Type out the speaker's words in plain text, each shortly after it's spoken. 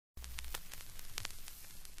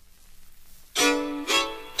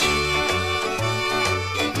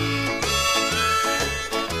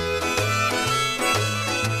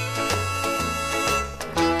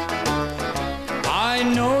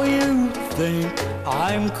think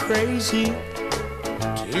I'm crazy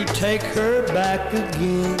to take her back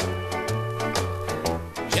again.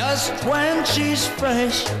 Just when she's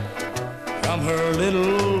fresh from her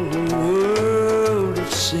little world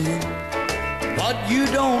of sin. But you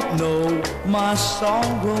don't know my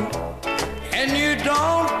sorrow, and you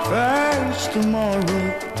don't face tomorrow.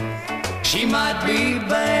 She might be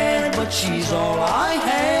bad, but she's all I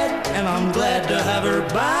had, and I'm glad to have her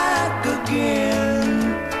back again.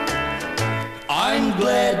 I'm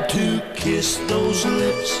glad to kiss those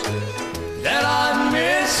lips that I've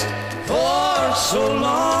missed for so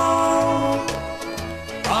long.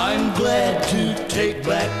 I'm glad to take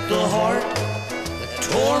back the heart that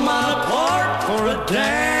tore mine apart for a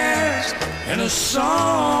dance and a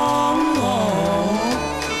song.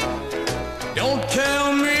 Don't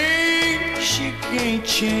tell me she can't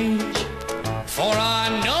change, for I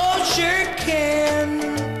know she can.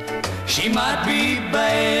 She might be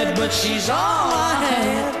bad, but she's all I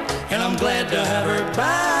had, and I'm glad to have her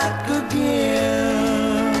back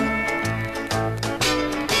again.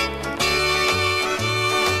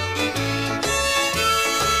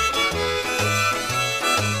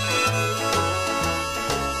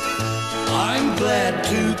 I'm glad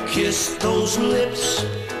to kiss those lips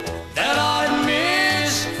that I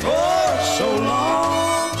missed for so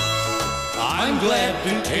long. I'm glad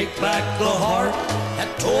to take back the heart that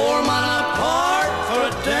tore mine apart for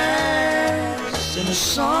a dance and a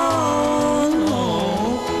song.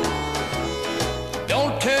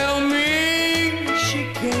 Don't tell me she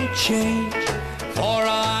can't change, for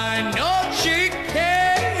I know she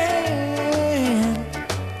can.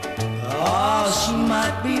 Oh, she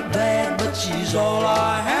might be bad, but she's all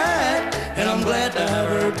I had, and I'm glad to have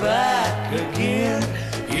her back again.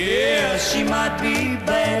 Yeah, she might be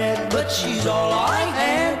bad, but she's all I had.